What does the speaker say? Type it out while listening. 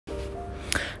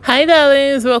Hi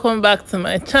darlings, welcome back to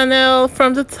my channel.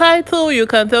 From the title you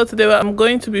can tell today I'm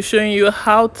going to be showing you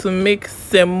how to make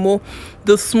semo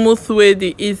the smooth way,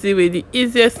 the easy way, the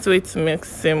easiest way to make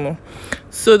semo.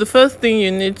 So the first thing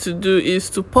you need to do is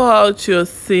to pour out your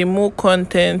semo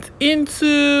content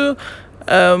into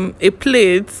a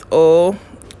plate, or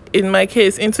in my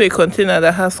case into a container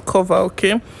that has cover.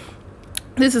 Okay,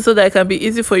 this is so that it can be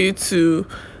easy for you to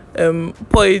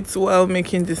pour it while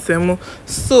making the semo.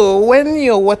 So when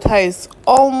your water is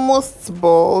almost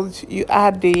boiled, you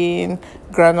add in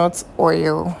groundnut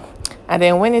oil, and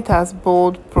then when it has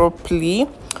boiled properly,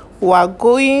 we are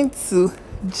going to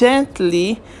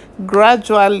gently,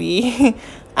 gradually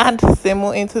add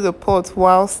semo into the pot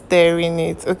while stirring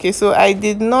it. Okay, so I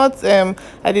did not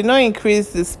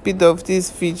increase the speed of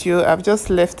this video. I've just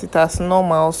left it as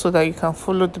normal so that you can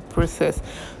follow the process.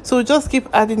 So just keep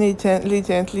adding it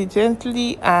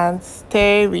gently and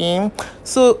stirring.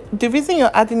 So the reason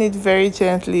you're adding it very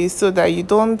gently is so that you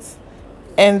don't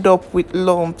end up with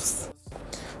lumps.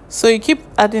 So you keep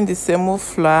adding the semo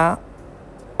flour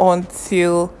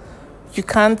until you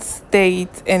can't stir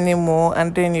it anymore,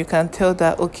 and then you can tell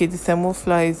that okay, the semo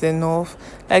flour is enough.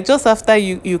 Like just after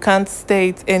you can't stir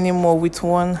it anymore with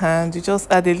one hand, you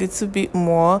just add a little bit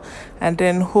more and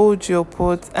then hold your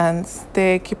pot and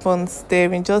stir, keep on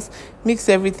stirring, just mix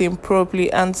everything properly.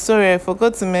 And sorry, I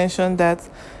forgot to mention that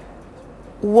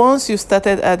once you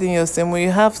started adding your semo,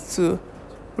 you have to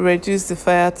reduce the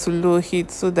fire to low heat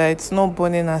so that it's not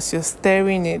burning as you're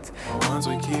stirring it. Once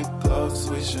we keep close,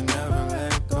 we should never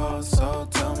let go. So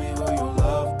tell me who you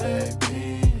love,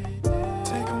 baby.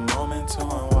 Take a moment to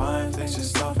unwind, fix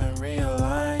yourself and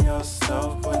realign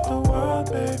yourself with the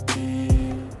world,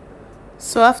 baby.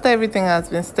 So after everything has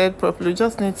been stirred properly, you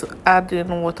just need to add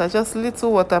in water, just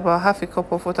little water, about half a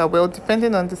cup of water. Well,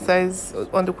 depending on the size,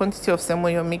 on the quantity of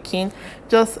semo you're making,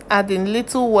 just add in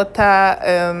little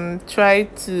water. Try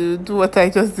to do what I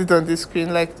just did on the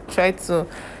screen, like try to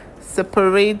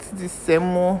separate the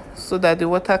semo so that the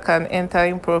water can enter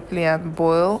in properly and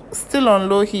boil, still on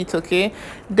low heat. Okay,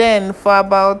 then for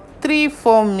about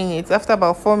 3-4 minutes, after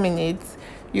about 4 minutes,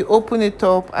 you open it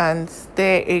up and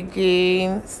stir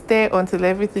again, stir until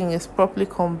everything is properly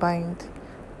combined,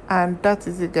 and that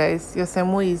is it, guys. Your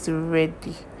semo is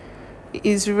ready. It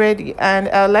is ready. And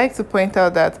I would like to point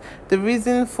out that the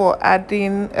reason for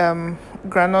adding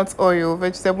groundnut oil,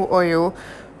 vegetable oil,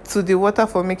 to the water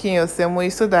for making your semo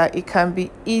is so that it can be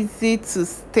easy to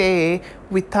stir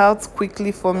without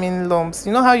quickly forming lumps.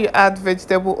 You know how you add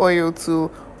vegetable oil to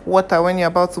water when you're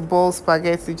about to boil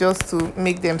spaghetti just to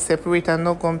make them separate and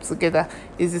not come together?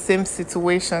 Is the same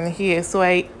situation here. So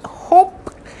I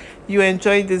hope you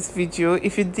enjoyed this video.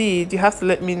 If you did, you have to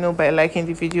let me know by liking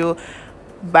the video,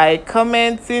 by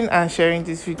commenting and sharing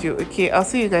this video. Okay, I'll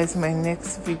see you guys in my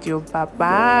next video. Bye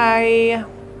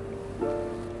bye.